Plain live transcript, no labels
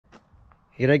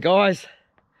G'day guys,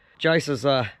 Jace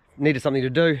has needed something to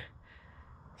do,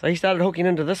 so he started hooking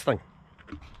into this thing.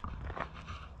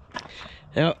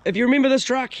 Now, if you remember this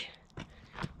truck,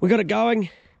 we got it going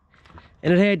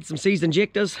and it had some seized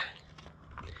injectors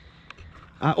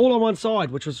all on one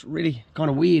side, which was really kind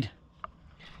of weird.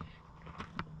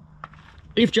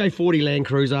 FJ40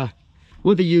 Landcruiser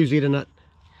with the UZ in it.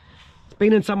 It's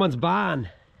been in someone's barn.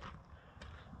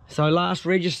 So last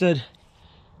registered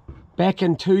back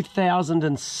in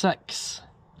 2006.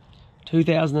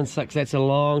 2006, that's a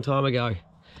long time ago.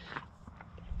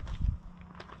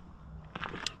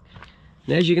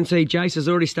 And as you can see, Jace has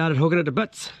already started hooking it to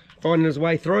bits, finding his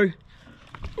way through.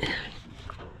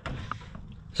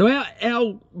 So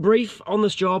our brief on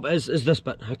this job is this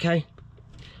bit, okay?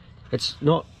 It's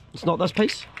not this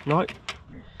piece, no. It's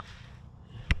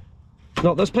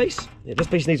not this piece. Yeah, this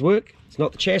piece needs work. It's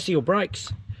not the chassis or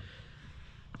brakes.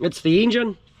 It's the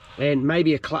engine and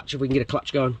maybe a clutch if we can get a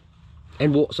clutch going.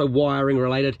 And also wiring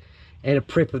related and a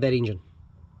prep of that engine.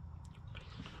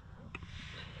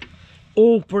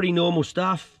 All pretty normal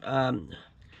stuff. I'm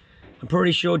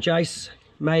pretty sure Jace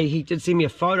he did send me a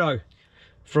photo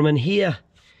from in here,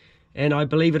 and I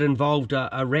believe it involved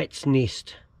a rat's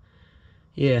nest.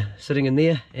 Yeah, sitting in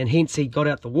there, and hence he got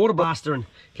out the water blaster and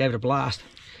gave it a blast.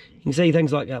 You can see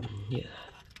things like yeah,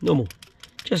 normal,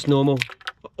 just normal.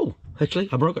 Oh, actually,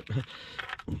 I broke it.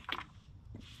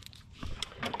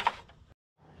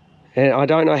 And I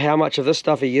don't know how much of this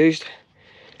stuff he used,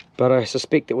 but I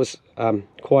suspect it was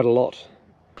quite a lot.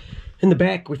 In the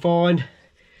back we find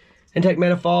intake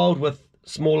manifold with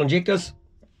small injectors.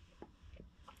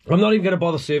 I'm not even going to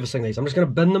bother servicing these. I'm just going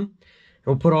to bin them and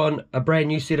we'll put on a brand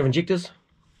new set of injectors.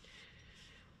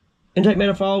 Intake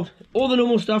manifold, all the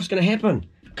normal stuff's going to happen.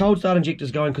 Cold start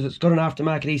injectors going because it's got an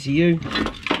aftermarket ECU.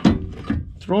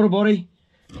 Throttle body,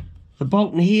 the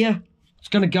bolt in here, it's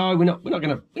going to go. We're not going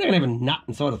to have a nut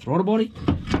inside a throttle body.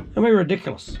 I mean,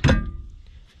 ridiculous.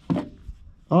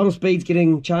 Idle speed's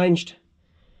getting changed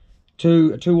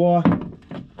to a 2-wire.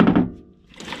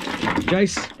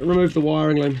 Jace removed the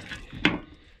wiring loom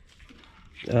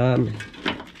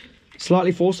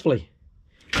slightly forcefully.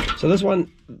 So this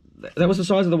one, that was the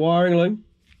size of the wiring loom,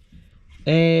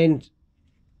 and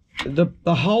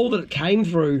the hole that it came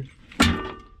through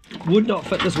would not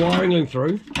fit this wiring loom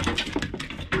through.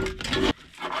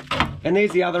 And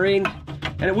there's the other end,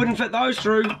 and it wouldn't fit those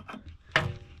through.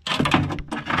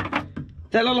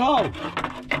 That little hole,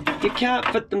 you can't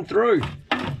fit them through.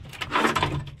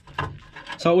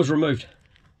 So it was removed.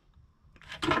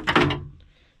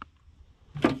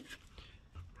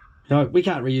 No, we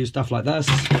can't reuse stuff like this.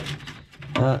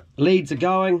 Leads are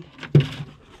going.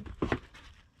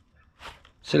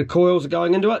 Set of coils are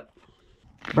going into it.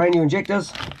 Brand new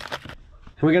injectors.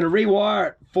 And we're going to rewire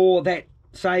it for that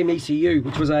same ECU,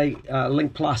 which was a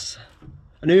Link Plus,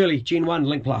 an early Gen 1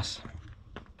 Link Plus.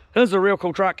 This is a real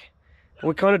cool truck.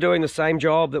 We're kind of doing the same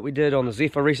job that we did on the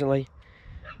Zephyr recently.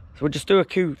 So we'll just do a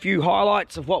few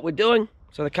highlights of what we're doing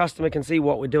so the customer can see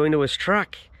what we're doing to his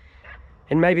truck.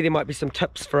 And maybe there might be some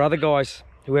tips for other guys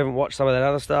who haven't watched some of that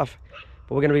other stuff.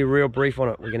 But we're going to be real brief on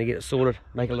it. We're going to get it sorted,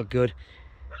 make it look good,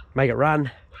 make it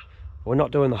run. We're not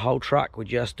doing the whole truck, we're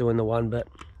just doing the one bit.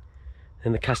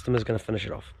 And the customer's going to finish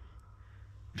it off.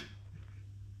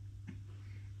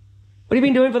 What have you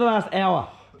been doing for the last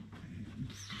hour?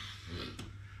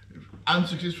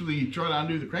 Unsuccessfully trying to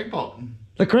undo the crank bolt.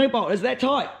 The crank bolt, is that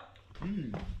tight?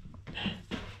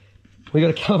 We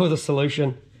got to come up with a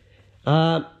solution.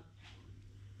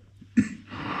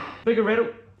 Bigger rattle.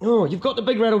 Oh, you've got the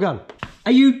big rattle gun.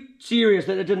 Are you serious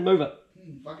that it didn't move it?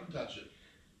 Fucking touch it.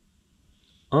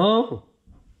 Oh.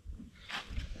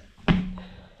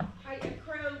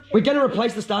 We're going to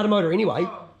replace the starter motor anyway.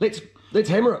 Let's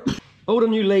hammer it. Build a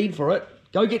new lead for it.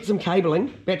 Go get some cabling,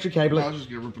 battery cabling. I was just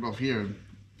going to rip it off here and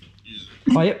use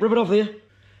it. Oh yeah, rip it off there.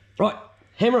 Right,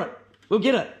 hammer it. We'll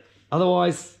get it.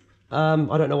 Otherwise, I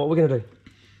don't know what we're going to do.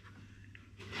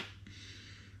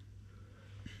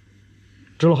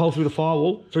 Drill a hole through the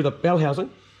firewall, through the bell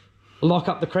housing, lock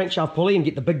up the crankshaft pulley and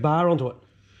get the big bar onto it.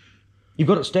 You've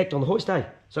got it stacked on the hoist, eh?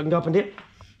 So it can go up and down.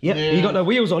 Yep, yeah. You got no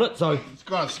wheels on it, so... It's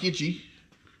kind of sketchy.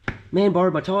 Man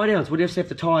borrowed my tie downs. We'd just have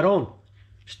to tie it on.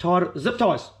 Just tie it... Zip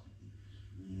ties.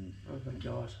 Oh my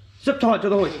God. Zip tie it to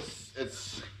the hoist.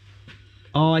 It's...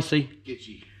 Oh, I see.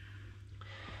 Sketchy.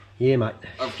 Yeah, mate.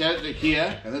 I've got it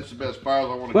here, and that's about as far as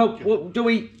I want to go. Well, do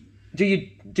you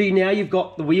now you've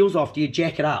got the wheels off, do you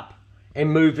jack it up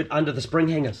and move it under the spring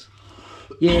hangers?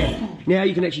 Yeah. Now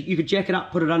you could jack it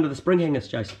up, put it under the spring hangers,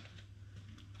 Jason.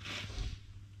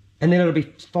 And then it'll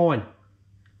be fine. As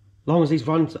long as these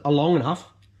runs are long enough.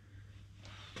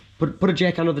 Put a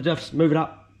jack under the diffs, move it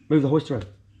up, Move the hoist around.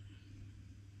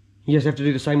 You just have to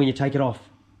do the same when you take it off.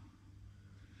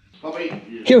 Bobby.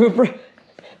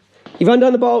 You've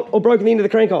undone the bolt or broken the end of the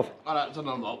crank off. Oh, no, it's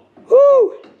another bolt.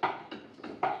 Woo!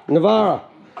 Navara.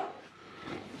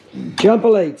 Jumper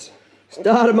leads.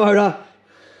 Starter motor.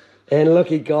 And look,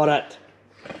 he got it.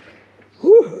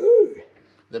 Woohoo!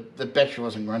 The battery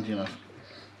wasn't grunty enough.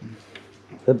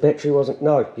 The battery wasn't,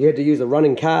 no, you had to use a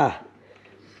running car.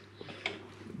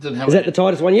 Didn't help. Is that the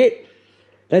tightest one yet?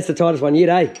 That's the tightest one yet,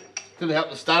 eh? Didn't help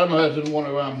the starter motor. Didn't want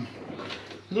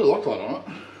to, there's a Loctite on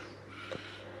it.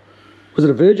 Was it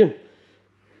a Virgin?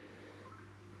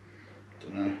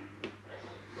 Don't know.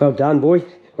 Well done, boy.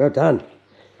 Well done.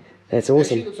 That's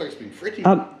awesome. Actually, looks like it's been fretty.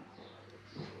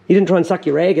 You didn't try and suck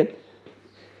your rag in.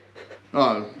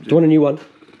 Oh. Do you want a new one?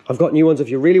 I've got new ones if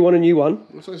you really want a new one.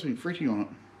 Looks like it's been fretty on it.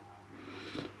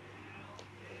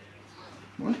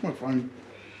 Where's my phone?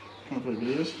 Trying to play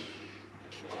videos.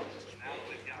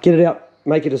 Get it out.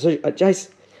 Make a decision. Jace,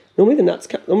 normally the nuts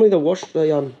come, normally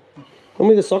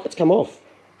the sockets come off.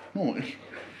 Normally.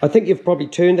 I think you've probably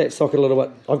turned that socket a little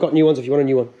bit. I've got new ones if you want a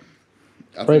new one.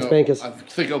 Brand spankers. I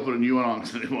think I'll put a new one on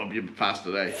because it might be past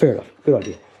today. Fair enough. Good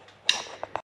idea.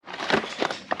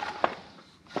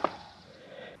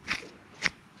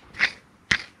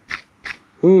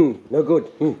 No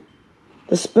good.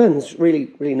 The spin's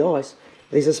really, really nice.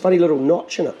 There's this funny little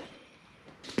notch in it.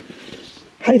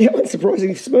 Hey, that one's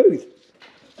surprisingly smooth.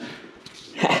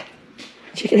 Ha,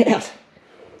 check it out.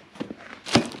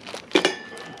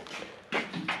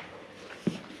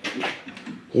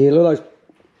 Yeah, look at those.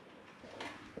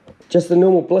 Just the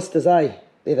normal blisters, eh?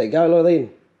 There they go, look at them.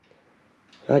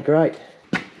 Oh, great.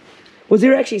 Was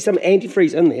there actually some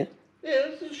antifreeze in there? Yeah,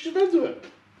 it's into it.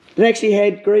 It actually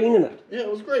had green in it. Yeah,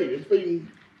 it was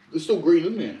green. There's still green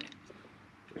in there.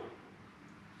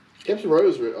 Caps and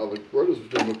rotors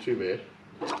don't look too bad.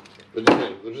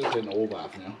 They're just in all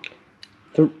bath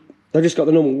now. They've just got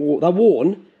the normal, they're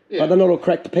worn, Yeah. but they're not all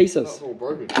cracked to pieces. That's all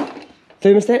broken.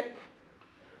 Thermostat?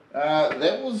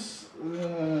 That was...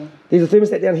 There's a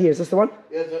thermostat down here, is this the one?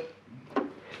 yeah, that's it.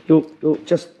 You'll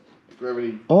just...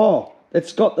 Gravity. Oh,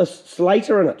 it's got the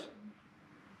Slater in it.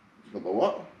 Got the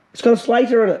what? It's got a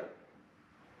Slater in it.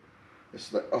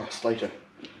 It's like, oh, Slater.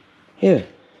 Yeah.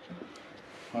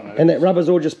 Oh, no, And that rubber's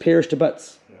all just perished to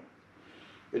bits. Yeah.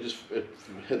 It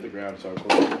hit the ground, so I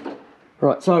caught it.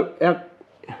 Right, so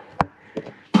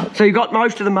you got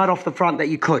most of the mud off the front that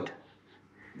you could.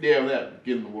 Yeah, without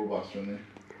getting the water blaster in there.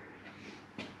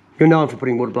 You're known for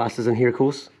putting water blasters in here, of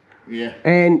course. Yeah.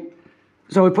 And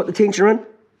so we put the tensioner in,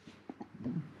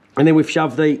 and then we've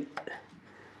shoved the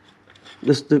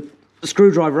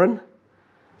screwdriver in,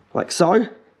 like so,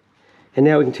 and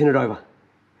now we can turn it over.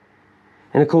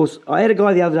 And of course, I had a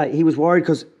guy the other day, he was worried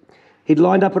because he'd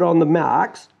lined up it on the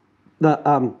marks,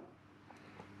 the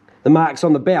marks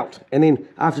on the belt, and then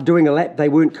after doing a lap, they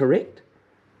weren't correct.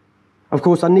 Of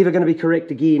course, I'm never going to be correct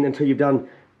again until you've done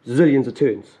zillions of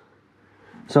turns.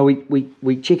 So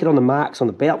we check it on the marks on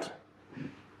the belt,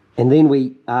 and then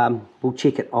we'll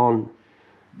check it on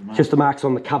just the marks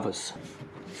on the covers.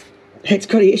 It's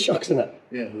got air shocks in it.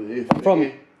 Yeah, the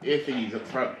air thingies up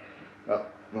front.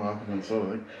 Up on the side, I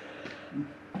think.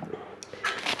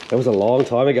 That was a long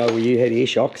time ago where you had air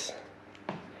shocks.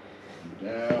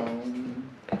 Down.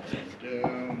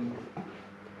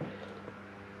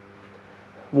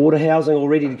 Water housing all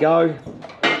ready to go.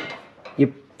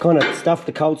 You kind of stuffed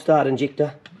the cold start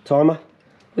injector timer.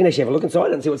 We can actually have a look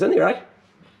inside and see what's in there, eh?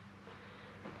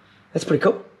 That's pretty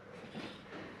cool.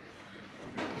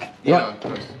 Yeah,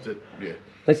 Right. Yeah.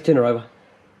 Let's turn her over.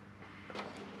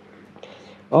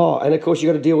 Oh, and of course you've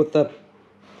got to deal with the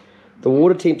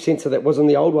water temp sensor that was in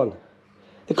the old one.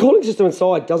 The cooling system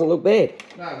inside doesn't look bad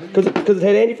because it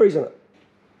had antifreeze in it.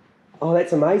 Oh,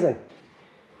 that's amazing.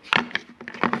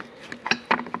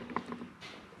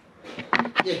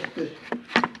 Yeah.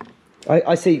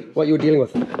 I see what you were dealing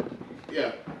with.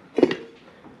 Yeah.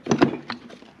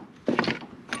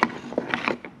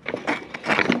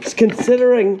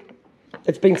 Considering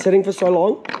it's been sitting for so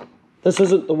long, this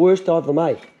isn't the worst I've ever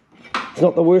made. It's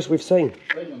not the worst we've seen.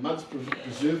 I think the mud's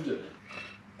preserved it.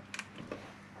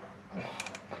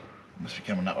 Must be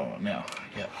coming up on it now.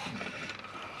 Yeah.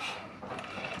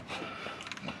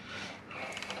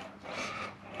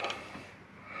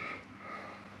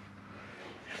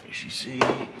 As you see.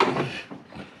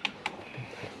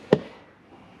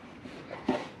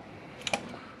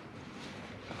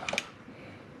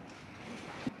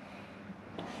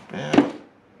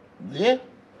 Yeah.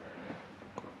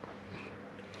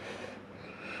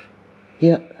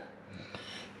 Yeah.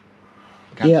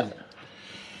 Can't Yeah.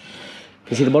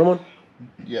 You see the bottom one?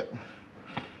 Yep.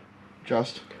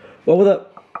 Just. Well, with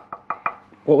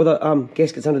What were the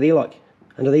gaskets under there like?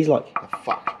 Under these like? The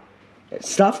fuck. It's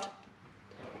stuffed?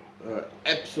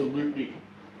 Absolutely.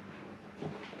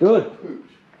 Good.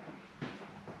 Pooped.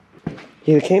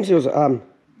 Yeah, the cam seals are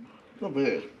Not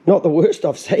bad. not the worst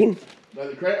I've seen. No,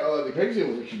 the crank seal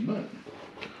was actually mint.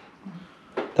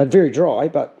 They're very dry,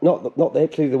 but not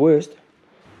actually the worst.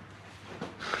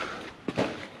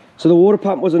 So the water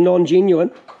pump was a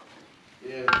non-genuine.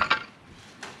 Yeah.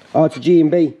 Oh, it's a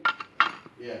GMB.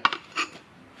 Yeah.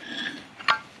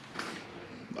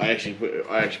 I actually put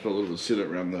a little sealant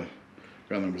around them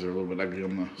because they're a little bit ugly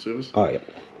on the surface. Oh,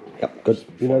 yep, good.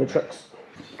 You know the tricks.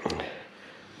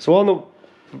 So on the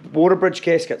water bridge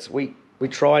gaskets, we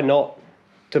try not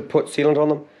to put sealant on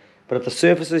them, but if the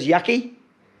surface is yucky,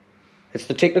 it's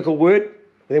the technical word,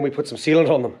 then we put some sealant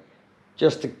on them,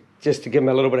 just to give them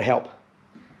a little bit of help.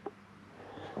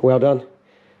 Well done.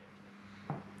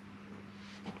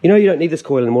 You know you don't need this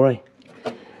coil anymore, eh?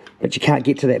 But you can't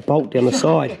get to that bolt down the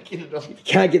side. You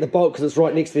can't get the bolt because it's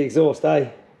right next to the exhaust, eh?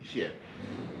 Yeah.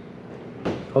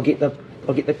 I'll get the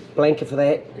blanket for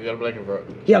that. You got a blanket for it?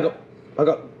 Yeah, I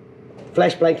got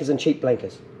flash blankers and cheap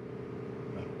blankers.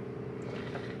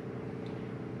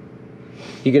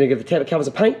 You gonna give the tablet covers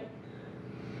a paint?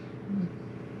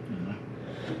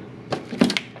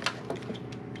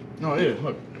 No, yeah,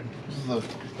 look. This is the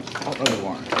hot leather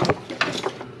wire.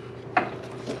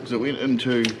 So it went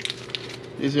into,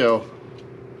 here's our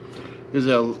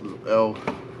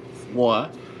wire,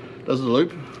 does the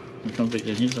loop, and comes back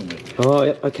down here somewhere. Oh,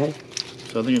 yep, okay.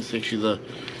 So I think it's actually the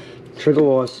Trigger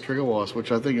wires. trigger wires,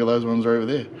 which I think are those ones over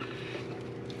there.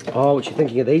 Oh, what you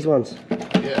thinking of these ones?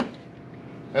 Yeah.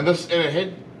 And it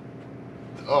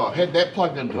had that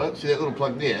plugged into it. See that little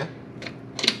plug there?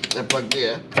 That plug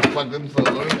there, plugged into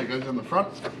the loom that goes in the front.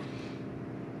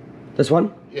 This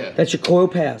one? Yeah. That's your coil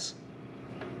powers.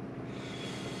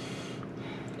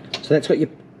 So that's got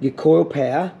your coil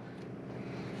power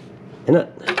in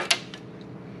it.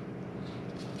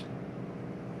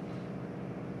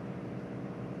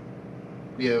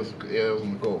 Yeah, it was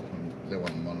on the coil. That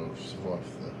one might have survived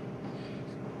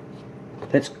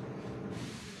That's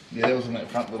Yeah, that was in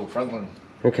that little front one,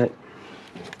 okay.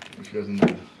 which goes in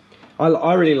there.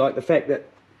 I really like the fact that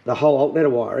the whole alternator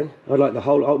wiring, I like the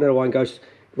whole alternator wiring goes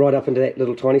right up into that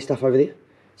little tiny stuff over there.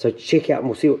 So check out and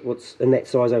we'll see what's in that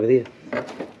size over there.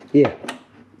 Yeah.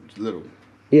 It's little.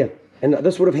 Yeah. And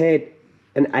this would have had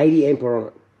an 80 ampere on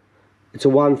it. It's a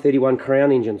 131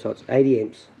 Crown engine, so it's 80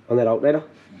 amps on that alternator.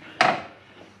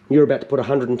 You're about to put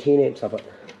 110 amps up it.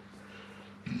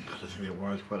 I think that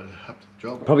wire's quite up to the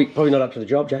job. Probably not up to the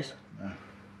job, Jace. No.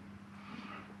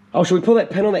 Oh, should we pull that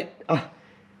pin on that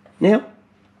now?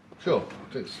 Sure.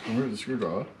 Let's remove the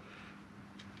screwdriver.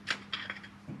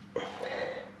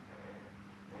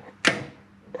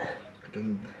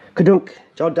 Kadunk.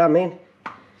 Job done, man.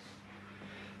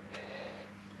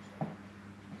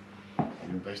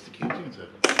 You base the cubes into it.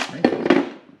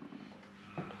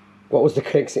 What was the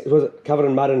crank? Was it covered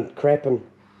in mud and crap and?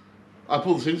 I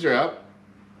pulled the sensor out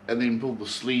and then pulled the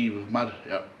sleeve of mud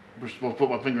out. Put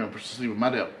my finger and push the sleeve of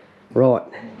mud out. Right.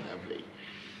 Lovely.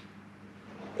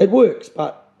 It works,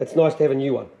 but it's nice to have a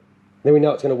new one. Then we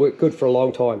know it's going to work good for a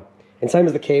long time. And same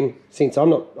as the cam sensor. I'm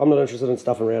not interested in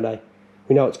stuffing around, eh?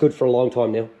 We know it's good for a long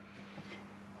time now.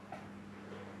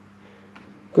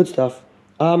 Good stuff.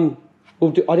 I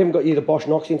haven't got you the Bosch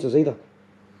knock sensors either.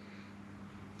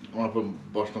 I want to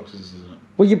put Bosch knock sensors in it.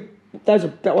 Well,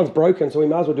 that one's broken, so we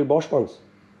might as well do Bosch ones.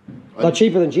 They're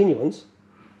cheaper than genuines.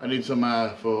 I need some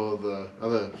for the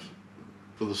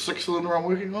 6-cylinder I'm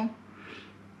working on.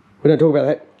 We don't talk about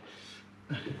that.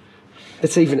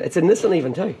 It's in Nissan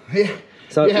even too. Yeah.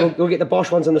 So yeah. We'll get the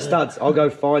Bosch ones and the studs. I'll go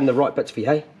find the right bits for you,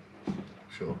 hey?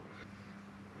 Sure.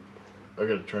 I've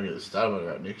got to try and get the starter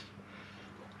motor out next.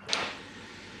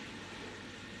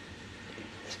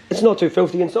 It's not too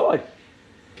filthy inside.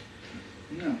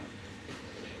 No.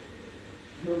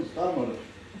 Where's the starter motor?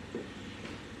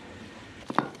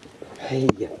 Hey,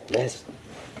 you mess.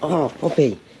 Oh,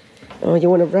 Poppy. Oh, you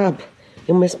want to rub?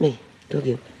 You miss me, don't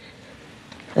you?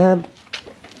 It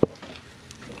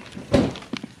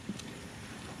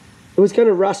was going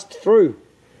to rust through.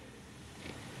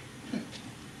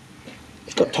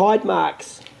 It's got tide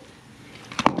marks.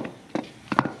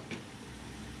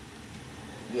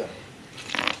 Yeah.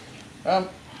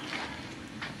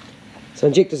 So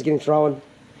injector's getting thrown.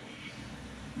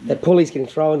 That pulley's getting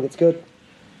thrown. That's good.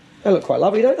 They look quite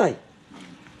lovely, don't they?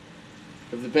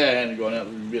 If the power hadn't gone out,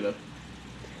 it would be better.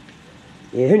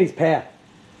 Yeah, who needs power?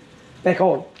 Back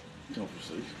on.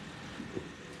 Obviously.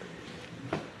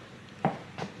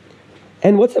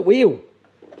 And what's that wheel?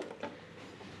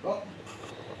 Oh.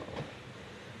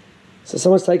 So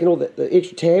someone's taken all the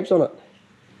extra tabs on it.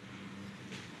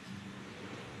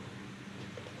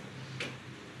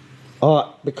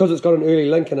 Oh, because it's got an early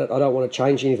link in it, I don't want to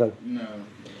change anything. No.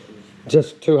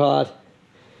 Just too hard.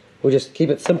 We'll just keep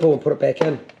it simple and put it back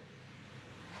in.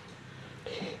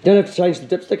 You don't have to change the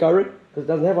dipstick, I reckon, because it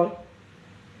doesn't have one.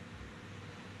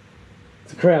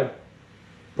 It's a crown.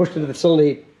 Pushed into the cylinder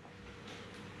head.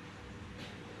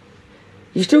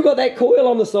 You've still got that coil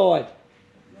on the side.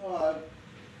 No,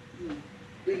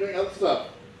 I've been doing other stuff.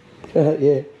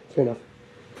 Yeah, fair enough.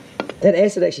 That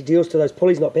acid actually deals to those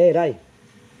pulleys not bad, eh?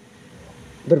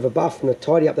 A bit of a buff and a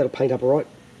tidy up, that'll paint up alright.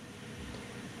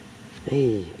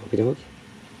 Hey, puppy dog.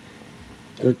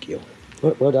 Good girl.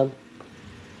 Right, well done.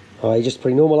 Oh, you're just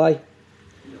pretty normal, eh?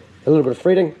 A little bit of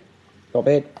fretting, not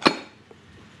bad.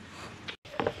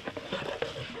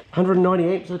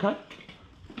 190 amps, okay?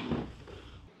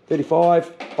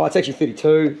 35. Oh, it's actually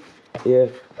 32. Yeah.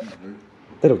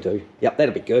 That'll do. Yep,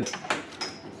 that'll be good.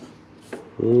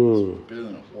 Better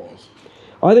than it was.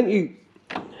 I think you...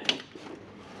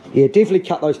 Yeah, definitely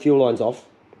cut those fuel lines off.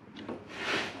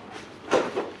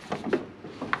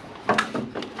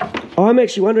 I'm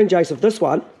actually wondering, Jace, if this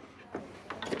one,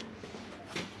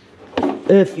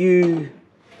 if you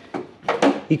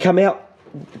come out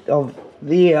of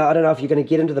there, I don't know if you're going to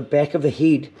get into the back of the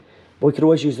head, but we could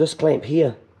always use this clamp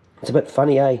here. It's a bit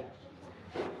funny, eh?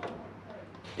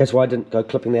 That's why I didn't go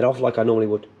clipping that off like I normally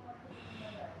would.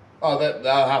 Oh, that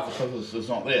the other half of the clip is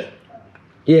not there.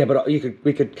 Yeah, but we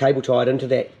could cable tie it into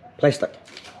that plastic.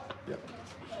 Yep.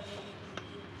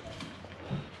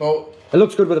 Well, it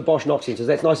looks good with the Bosch knock sensors.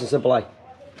 That's nice and simple, eh?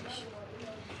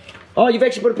 Oh, you've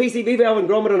actually put a PCV valve and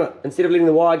grommet in it instead of letting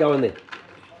the wire go in there.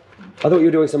 I thought you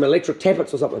were doing some electric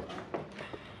tappets or something.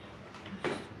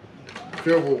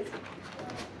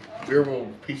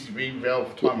 variable PCV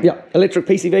valve timing. Yeah, electric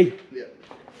PCV. Yeah.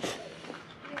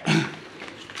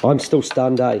 I'm still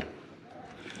stunned, eh?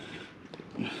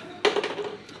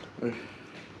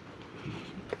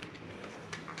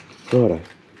 Righto.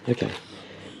 Okay.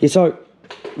 Yeah, so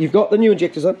you've got the new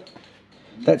injectors in.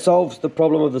 That solves the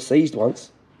problem of the seized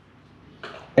ones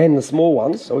and the small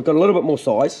ones. So we've got a little bit more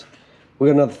size. We've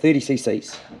got another 30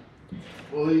 cc's.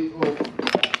 Well,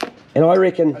 and I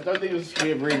reckon... I don't think this is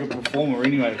going to be a very good performer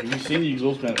anyway. Have you seen the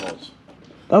exhaust manifolds?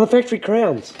 Oh, the factory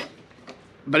crowns.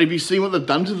 But have you seen what they've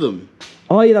done to them?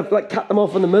 Oh yeah, they've like cut them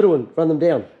off in the middle and run them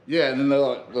down. Yeah, and then they're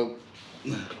like...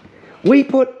 We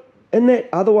put... In that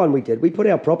other one we did, we put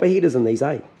our proper heaters in these,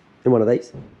 eh? In one of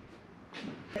these.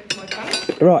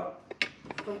 Right.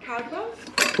 From Cardwell's?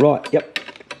 Right, yep.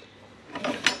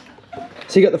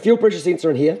 So you got the fuel pressure sensor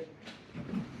in here.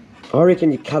 I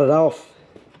reckon you cut it off.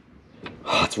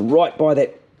 Oh, it's right by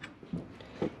that.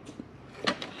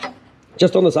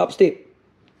 Just on this up step.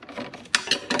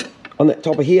 On that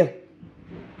top of here.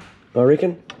 I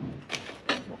reckon.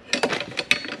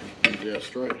 Yeah,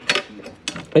 straight.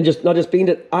 And just bend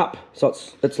it up so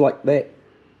it's like that.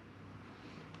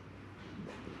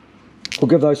 We'll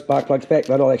give those spark plugs back.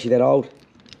 They're not actually that old,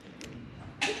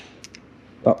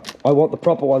 but I want the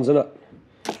proper ones in it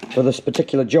for this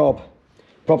particular job.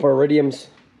 Proper iridiums.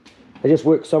 They just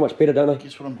work so much better, don't they?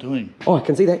 Guess what I'm doing? Oh, I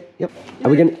can see that. Yep.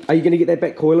 Are you gonna get that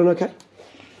back coiling okay?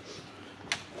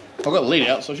 I've got the lead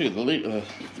out, so I should get the lead.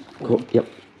 Cool. Yep.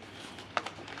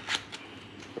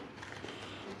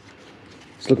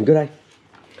 It's looking good, eh?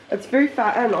 It's very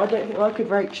far in. I don't think I could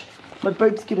reach. My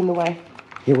boobs get in the way.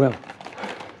 Yeah, well.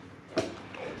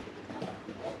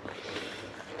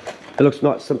 It looks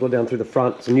nice, simpler down through the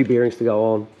front. Some new bearings to go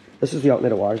on. This is the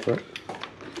alternator wiring for it.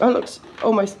 Oh, it looks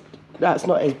almost... No, it's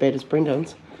not as bad as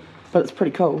Brendan's, but it's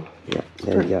pretty cool. Yeah,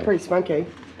 there you go. Pretty spunky.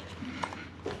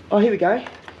 Oh, here we go.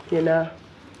 Yeah, nah.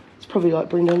 It's probably like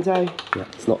Brendan's, eh? Yeah,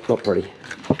 it's not pretty.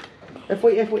 If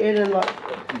we add in like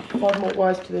 5 more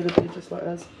wires to that, it'll be just like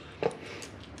this.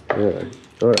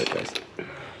 Alright, guys.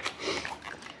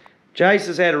 Jace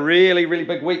has had a really, really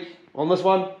big week on this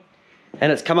one, and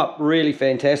it's come up really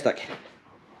fantastic.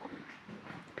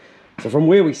 So from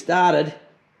where we started,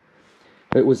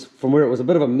 it was a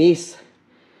bit of a mess.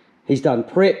 He's done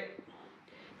prep.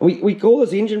 We call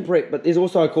this engine prep, but there's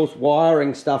also, of course,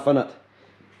 wiring stuff in it.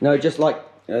 You know, just like,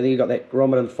 I think you've got that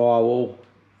grommet and firewall.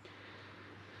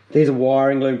 There's a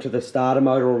wiring loom to the starter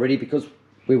motor already because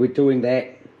we were doing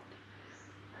that.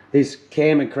 There's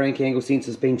cam and crank angle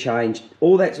sensors being changed.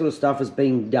 All that sort of stuff is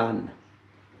being done.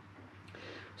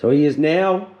 So he is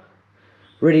now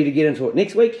ready to get into it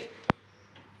next week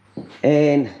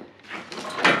and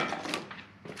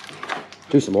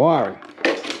do some wiring.